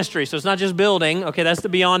growing ministry. So it's not just building, okay, that's the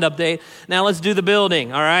Beyond update. Now let's do the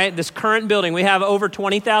building, all right? This current building, we have over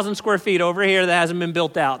 20,000 square feet over here that hasn't been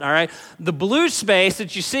built out, all right? The blue space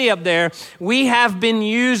that you see up there, we have been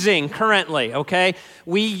using currently, okay?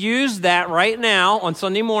 We use that right now on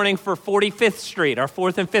Sunday morning for 45th Street. Our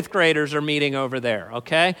 4th and 5th graders are meeting over there,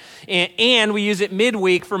 okay? And we use it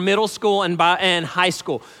midweek for middle school and high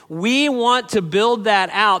school. We want to build that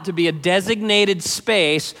out to be a designated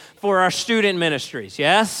space for our student ministries,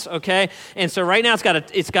 yes? Okay? And so right now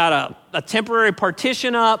it's got a temporary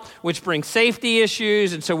partition up, which brings safety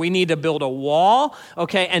issues, and so we need to build a wall,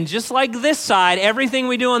 okay? And just like this side, everything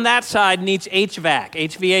we do on that side needs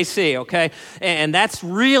HVAC, okay? And that's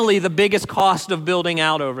really the biggest cost of building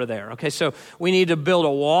out over there, okay? So we need to build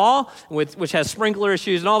a wall which has sprinkler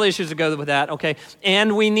issues and all the issues that go with that, okay?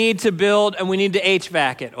 And we need to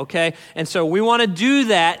HVAC it, okay? And so we want to do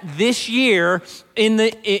that this year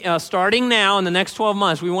starting now in the next 12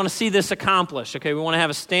 months. We want to see this accomplished, okay? We want to have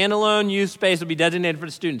a standalone youth space that will be designated for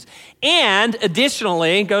the students. And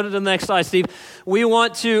additionally, go to the next slide, Steve, we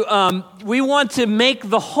want to make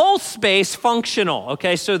the whole space functional,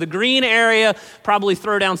 okay? So the green area, probably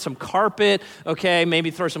throw down some carpet, okay?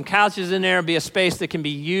 Maybe throw some couches in there, be a space that can be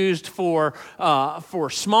used for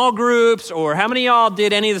small groups, or how many of y'all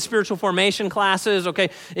did any of the spiritual formation classes, okay?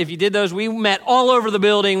 If you did those, we met all over the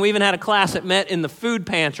building. We even had a class that met in the food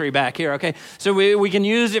pantry back here, okay? So we can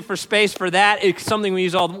use it for space for that. It's something we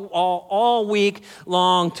use all week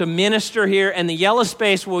long to minister here, and the yellow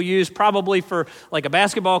space we'll use probably for like a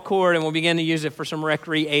basketball court, and we'll begin to use it for some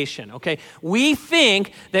recreation, okay? We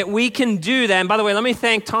think that we can do that, and by the way, let me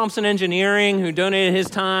thank Thompson Engineering, who donated his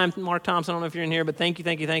time. Mark Thompson, I don't know if you're in here, but thank you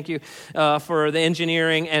for the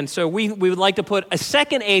engineering, and so we would like to put a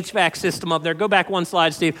second HVAC system up there. Go back one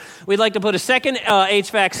slide, Steve. We'd like to put a second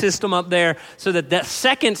HVAC system up there so that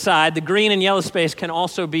second side, the green and yellow space, can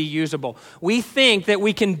also be usable. We think that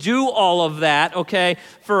we can do all of that, okay,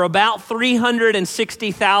 for about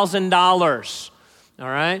 $360,000. All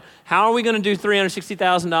right? How are we going to do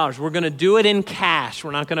 $360,000? We're going to do it in cash.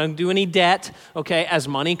 We're not going to do any debt, okay? As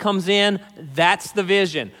money comes in, that's the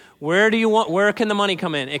vision. Where can the money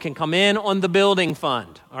come in? It can come in on the building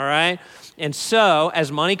fund, all right? And so,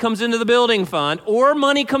 as money comes into the building fund, or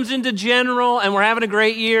money comes into general, and we're having a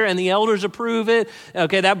great year, and the elders approve it,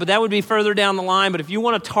 okay, but that would be further down the line. But if you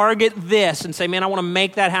want to target this and say, man, I want to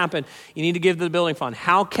make that happen, you need to give to the building fund.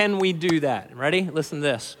 How can we do that? Ready? Listen to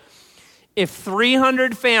this. If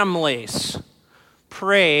 300 families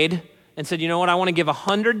prayed and said, you know what, I want to give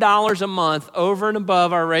 $100 a month over and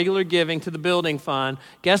above our regular giving to the building fund,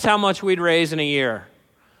 guess how much we'd raise in a year?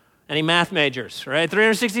 Any math majors, right?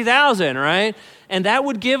 $360,000, right? And that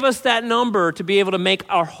would give us that number to be able to make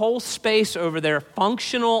our whole space over there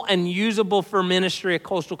functional and usable for ministry at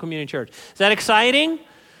Coastal Community Church. Is that exciting?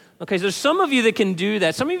 Okay, so there's some of you that can do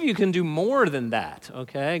that. Some of you can do more than that,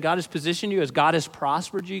 okay? God has positioned you, as God has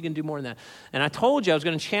prospered you, you can do more than that. And I told you I was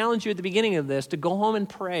going to challenge you at the beginning of this to go home and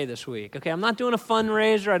pray this week, okay? I'm not doing a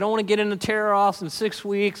fundraiser. I don't want to get into tear-offs in 6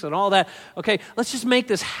 weeks and all that. Okay, let's just make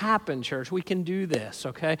this happen, church. We can do this,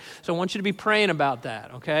 okay? So I want you to be praying about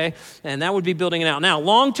that, okay? And that would be building it out. Now,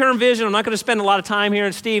 long-term vision, I'm not going to spend a lot of time here.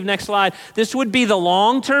 And Steve, next slide. This would be the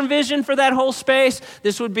long-term vision for that whole space.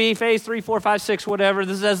 This would be phase 3, 4, 5, 6, whatever.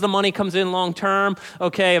 This is as the money comes in long term.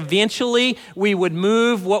 Okay, eventually we would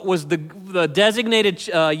move what was the designated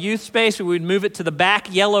youth space. We would move it to the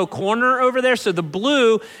back yellow corner over there. So the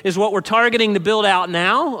blue is what we're targeting to build out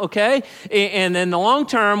now. Okay, and then the long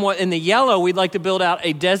term, in the yellow, we'd like to build out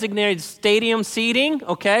a designated stadium seating.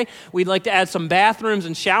 Okay, we'd like to add some bathrooms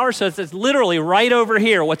and showers. So it's literally right over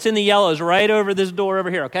here. What's in the yellow is right over this door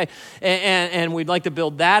over here. Okay, and we'd like to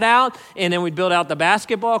build that out, and then we'd build out the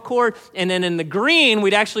basketball court, and then in the green,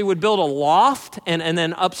 would build a loft, and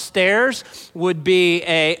then upstairs would be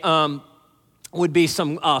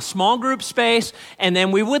some small group space, and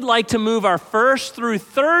then we would like to move our first through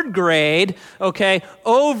third grade, okay,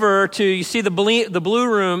 over to, you see the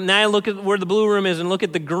blue room. Now look at where the blue room is and look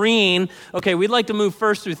at the green. Okay, we'd like to move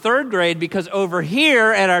first through third grade because over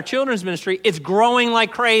here at our children's ministry, it's growing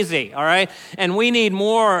like crazy, all right? And we need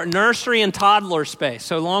more nursery and toddler space.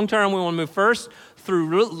 So long term, we want to move first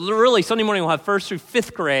through, really Sunday morning we'll have 1st through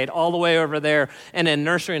 5th grade all the way over there, and then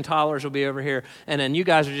nursery and toddlers will be over here, and then you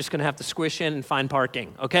guys are just going to have to squish in and find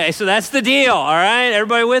parking, okay? So that's the deal, all right?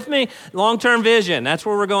 Everybody with me? Long-term vision. That's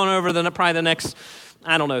where we're going over probably the next,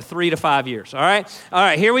 3 to 5 years, all right? All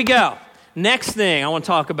right, here we go. Next thing I want to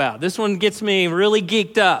talk about. This one gets me really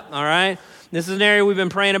geeked up, all right? This is an area we've been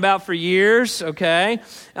praying about for years, okay?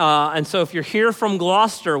 And so if you're here from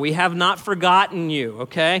Gloucester, we have not forgotten you,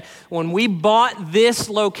 okay? When we bought this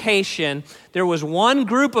location, there was one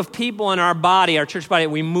group of people in our body, our church body, that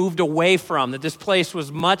we moved away from, that this place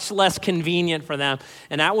was much less convenient for them,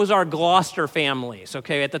 and that was our Gloucester families,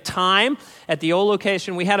 okay? At the time, at the old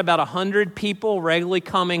location, we had about 100 people regularly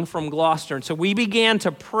coming from Gloucester, and so we began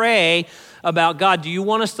to pray about, God, do you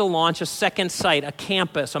want us to launch a second site, a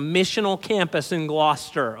campus, a missional campus in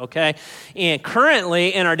Gloucester, okay? And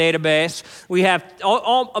currently in our database, we have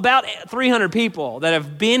about 300 people that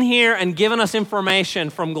have been here and given us information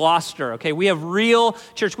from Gloucester, okay? We have real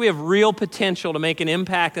potential to make an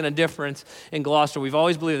impact and a difference in Gloucester. We've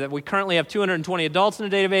always believed that. We currently have 220 adults in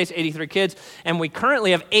the database, 83 kids, and we currently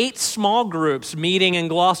have 8 small groups meeting in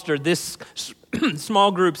Gloucester this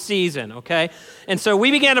small group season, okay? And so we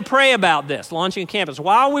began to pray about this, launching a campus.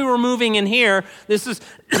 While we were moving in here, this is,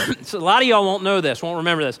 so a lot of y'all won't know this, won't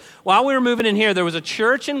remember this. While we were moving in here, there was a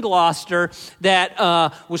church in Gloucester that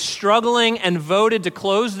was struggling and voted to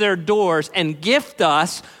close their doors and gift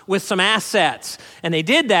us with some assets. And they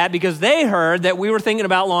did that because they heard that we were thinking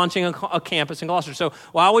about launching a campus in Gloucester. So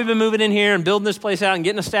while we've been moving in here and building this place out and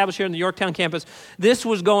getting established here in the Yorktown campus, this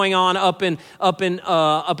was going on up in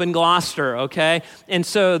Gloucester, okay? And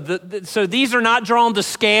so so these are not drawn to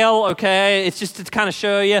scale, okay? It's just to kind of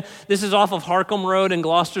show you. This is off of Harcombe Road in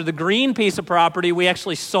Gloucester. The green piece of property we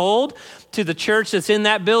actually sold to the church that's in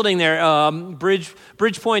that building there,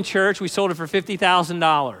 Bridgepoint Church. We sold it for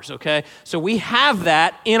 $50,000, okay? So we have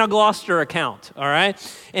that in a Gloucester account, all right?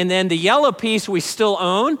 And then the yellow piece we still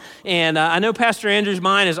own, and I know Pastor Andrew's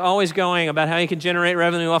mind is always going about how he can generate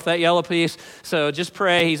revenue off that yellow piece, so just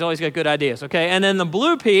pray. He's always got good ideas, okay? And then the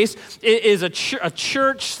blue piece is a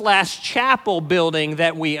church/chapel building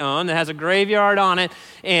that we own that has a graveyard on it,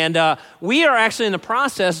 and we are actually in the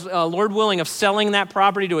process, Lord willing, of selling that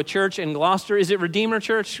property to a church in Gloucester. Is it Redeemer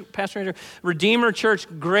Church, Pastor Andrew? Redeemer Church,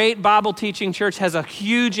 great Bible teaching church, has a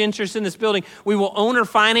huge interest in this building. We will owner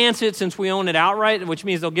finance it since we own it outright, which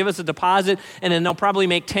means they'll give us a deposit, and then they'll probably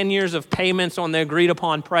make 10 years of payments on the agreed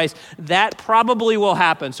upon price. That probably will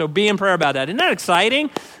happen, so be in prayer about that. Isn't that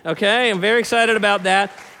exciting? Okay, I'm very excited about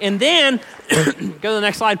that. And then, go to the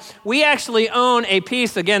next slide. We actually own a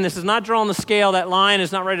piece. Again, this is not drawn to scale. That line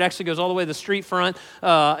is not right. It actually goes all the way to the street front.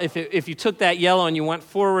 If you took that yellow and you went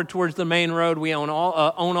forward towards the main road, we own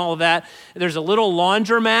all of that. There's a little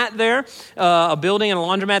laundromat there, a building and a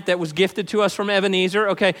laundromat that was gifted to us from Ebenezer.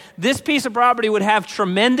 Okay, this piece of property would have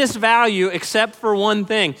tremendous value except for one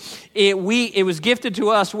thing. It was gifted to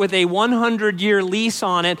us with a 100-year lease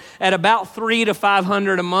on it at about $300 to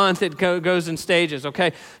 $500 a month. It goes in stages,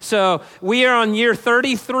 okay? So we are on year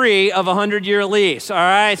 33 of a 100-year lease, all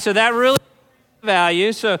right? So that really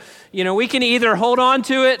value. So, we can either hold on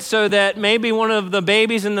to it so that maybe one of the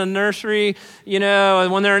babies in the nursery,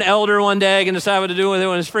 when they're an elder one day, can decide what to do with it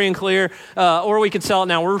when it's free and clear, or we could sell it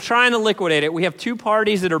now. We're trying to liquidate it. We have 2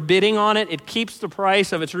 parties that are bidding on it. It keeps the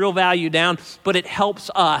price of its real value down, but it helps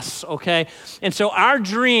us, okay? And so our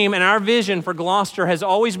dream and our vision for Gloucester has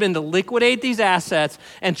always been to liquidate these assets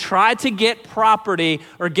and try to get property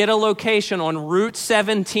or get a location on Route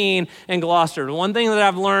 17 in Gloucester. The one thing that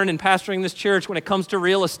I've learned in pastoring this church when it comes to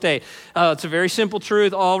real estate, it's a very simple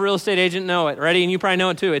truth. All real estate agents know it. Ready? And you probably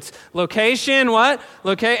know it too. It's location, what?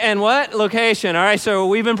 Location. All right, so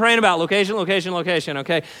we've been praying about location,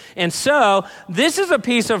 okay? And so this is a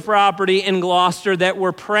piece of property in Gloucester that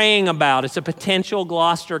we're praying about. It's a potential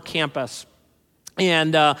Gloucester campus.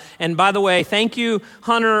 And by the way, thank you,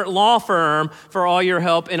 Hunter Law Firm, for all your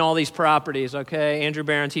help in all these properties, okay? Andrew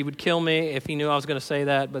Barons, he would kill me if he knew I was going to say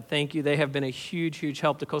that, but thank you. They have been a huge, huge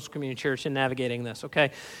help to Coastal Community Church in navigating this,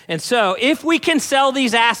 okay? And so if we can sell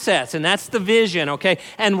these assets, and that's the vision, okay,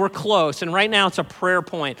 and we're close, and right now it's a prayer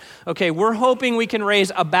point, okay, we're hoping we can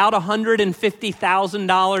raise about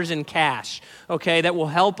 $150,000 in cash, okay, that will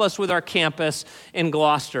help us with our campus in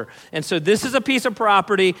Gloucester. And so this is a piece of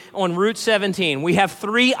property on Route 17. We have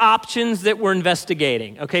 3 options that we're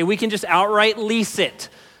investigating, okay? We can just outright lease it.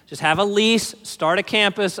 Just have a lease, start a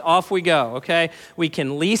campus, off we go, okay? We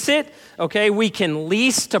can lease it, okay? We can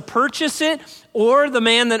lease to purchase it, or the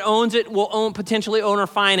man that owns it will potentially own or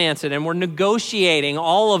finance it, and we're negotiating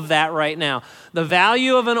all of that right now. The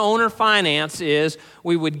value of an owner finance is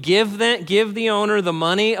we would give the owner the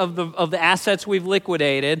money of the assets we've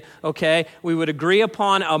liquidated, okay? We would agree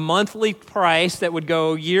upon a monthly price that would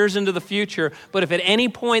go years into the future, but if at any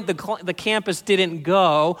point the campus didn't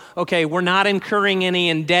go, okay, we're not incurring any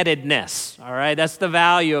indebtedness, all right? That's the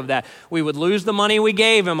value of that. We would lose the money we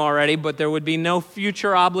gave him already, but there would be no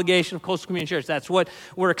future obligation of Coastal Community Church. That's what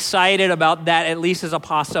we're excited about, that at least as a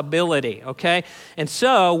possibility, okay? And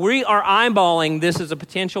so we are eyeballing this as a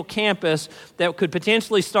potential campus that could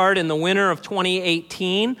potentially start in the winter of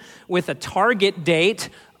 2018 with a target date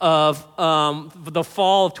of the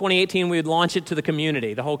fall of 2018, we would launch it to the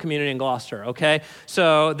community, the whole community in Gloucester, okay?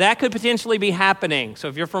 So that could potentially be happening. So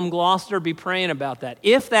if you're from Gloucester, be praying about that.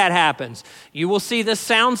 If that happens, you will see the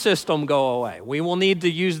sound system go away. We will need to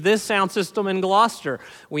use this sound system in Gloucester.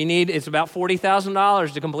 It's about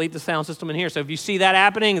 $40,000 to complete the sound system in here. So if you see that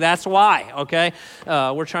happening, that's why, okay?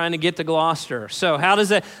 We're trying to get to Gloucester. So how does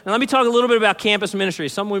that, now let me talk a little bit about campus ministry,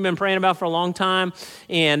 something we've been praying about for a long time.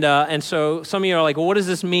 And so some of you are like, well, what does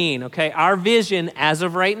this mean? Okay, our vision as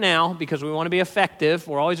of right now, because we want to be effective,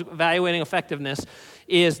 we're always evaluating effectiveness,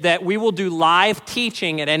 is that we will do live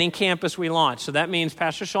teaching at any campus we launch. So that means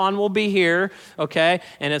Pastor Sean will be here, okay?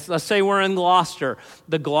 And let's say we're in Gloucester.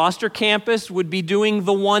 The Gloucester campus would be doing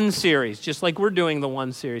the One series, just like we're doing the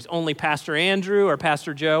One series. Only Pastor Andrew or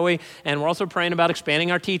Pastor Joey, and we're also praying about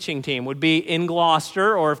expanding our teaching team, would be in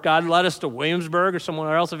Gloucester, or if God led us to Williamsburg or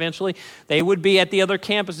somewhere else eventually, they would be at the other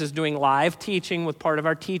campuses doing live teaching with part of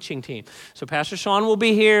our teaching team. So Pastor Sean will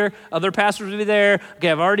be here, other pastors will be there.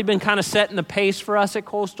 Okay, I've already been kind of setting the pace for us at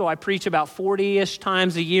Coastal. I preach about 40-ish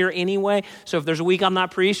times a year anyway, so if there's a week I'm not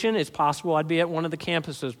preaching, it's possible I'd be at one of the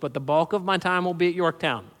campuses, but the bulk of my time will be at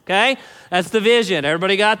Yorktown, okay? That's the vision.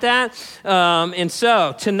 Everybody got that? And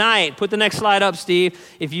so tonight, put the next slide up, Steve.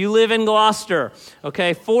 If you live in Gloucester,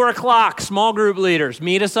 okay, 4 o'clock, small group leaders,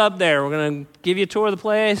 meet us up there. We're going to give you a tour of the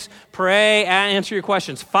place, pray, answer your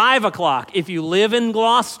questions. 5 o'clock, if you live in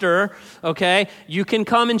Gloucester, okay, you can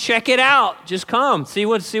come and check it out. Just come, see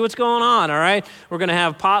what's going on, all right? We're going to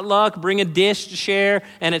have potluck, bring a dish to share,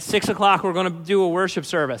 and at 6 o'clock, we're going to do a worship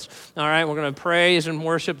service, all right? We're going to praise and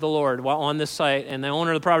worship the Lord while on this site, and the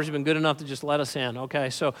owner of the property has been good enough to just let us in,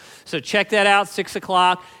 okay? So check that out, 6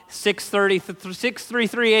 o'clock,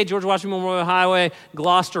 6338 George Washington Memorial Highway,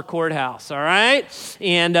 Gloucester Courthouse, all right?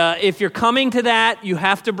 And if you're coming to that, you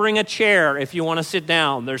have to bring a chair if you want to sit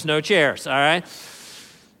down. There's no chairs, all right?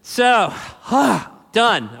 So,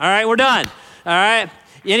 done, all right? We're done, all right?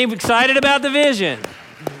 Any excited about the vision?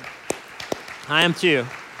 I am too.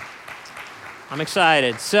 I'm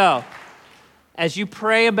excited. So, as you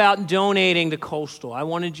pray about donating to Coastal, I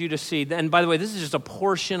wanted you to see, and by the way, this is just a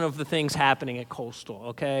portion of the things happening at Coastal,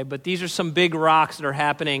 okay? But these are some big rocks that are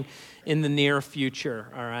happening in the near future,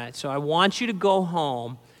 all right? So I want you to go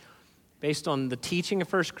home based on the teaching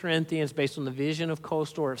of 1 Corinthians, based on the vision of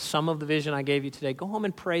Coastal, or some of the vision I gave you today. Go home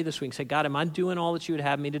and pray this week and say, God, am I doing all that you would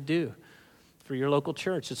have me to do for your local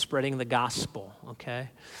church? It's spreading the gospel, okay,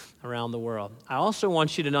 around the world. I also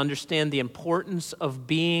want you to understand the importance of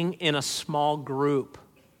being in a small group.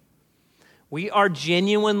 We are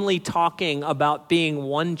genuinely talking about being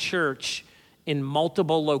one church in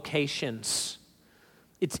multiple locations.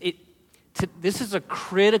 This is a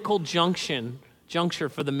critical juncture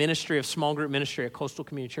for the ministry of small group ministry at Coastal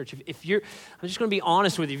Community Church. I'm just going to be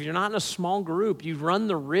honest with you. If you're not in a small group, you run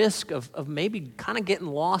the risk of maybe kind of getting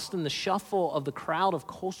lost in the shuffle of the crowd of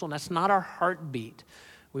Coastal, and that's not our heartbeat.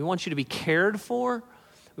 We want you to be cared for.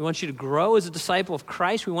 We want you to grow as a disciple of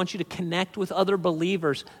Christ. We want you to connect with other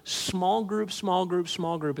believers. Small group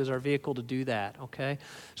is our vehicle to do that, okay?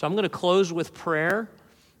 So I'm going to close with prayer,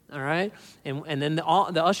 all right? And then the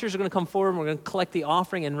ushers are going to come forward, and we're going to collect the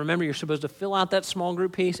offering. And remember, you're supposed to fill out that small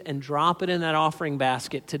group piece and drop it in that offering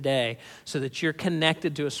basket today so that you're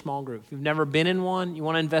connected to a small group. If you've never been in one, you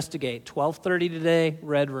want to investigate. 12:30 today,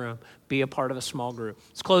 Red Room. Be a part of a small group.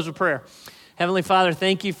 Let's close with prayer. Heavenly Father,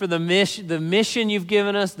 thank you for the mission you've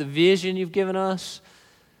given us, the vision you've given us.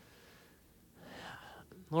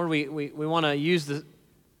 Lord, we want to use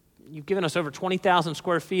you've given us over 20,000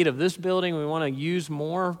 square feet of this building. We want to use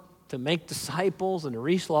more to make disciples and to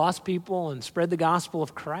reach lost people and spread the gospel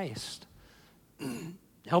of Christ.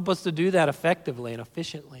 Help us to do that effectively and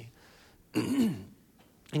efficiently. And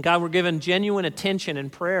God, we're giving genuine attention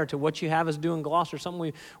and prayer to what you have us do in Gloucester,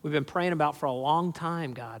 something we've been praying about for a long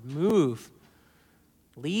time, God. Move.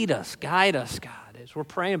 Lead us, guide us, God, as we're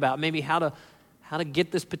praying about maybe how to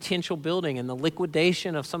get this potential building and the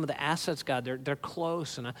liquidation of some of the assets, God. They're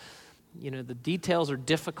close, and the details are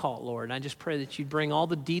difficult, Lord. And I just pray that you'd bring all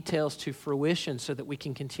the details to fruition so that we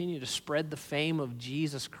can continue to spread the fame of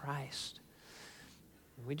Jesus Christ.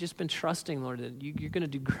 We've just been trusting, Lord, that you're going to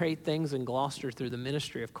do great things in Gloucester through the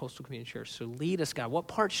ministry of Coastal Community Church. So lead us, God. What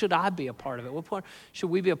part should I be a part of it? What part should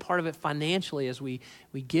we be a part of it financially as we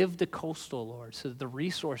give to Coastal, Lord, so that the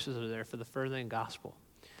resources are there for the furthering gospel?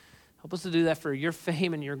 Help us to do that for your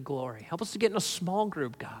fame and your glory. Help us to get in a small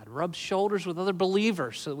group, God. Rub shoulders with other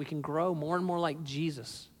believers so that we can grow more and more like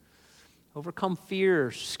Jesus. Overcome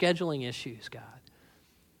fears, scheduling issues, God,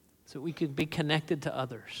 so that we could be connected to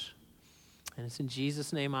others. And it's in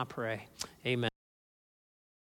Jesus' name I pray. Amen.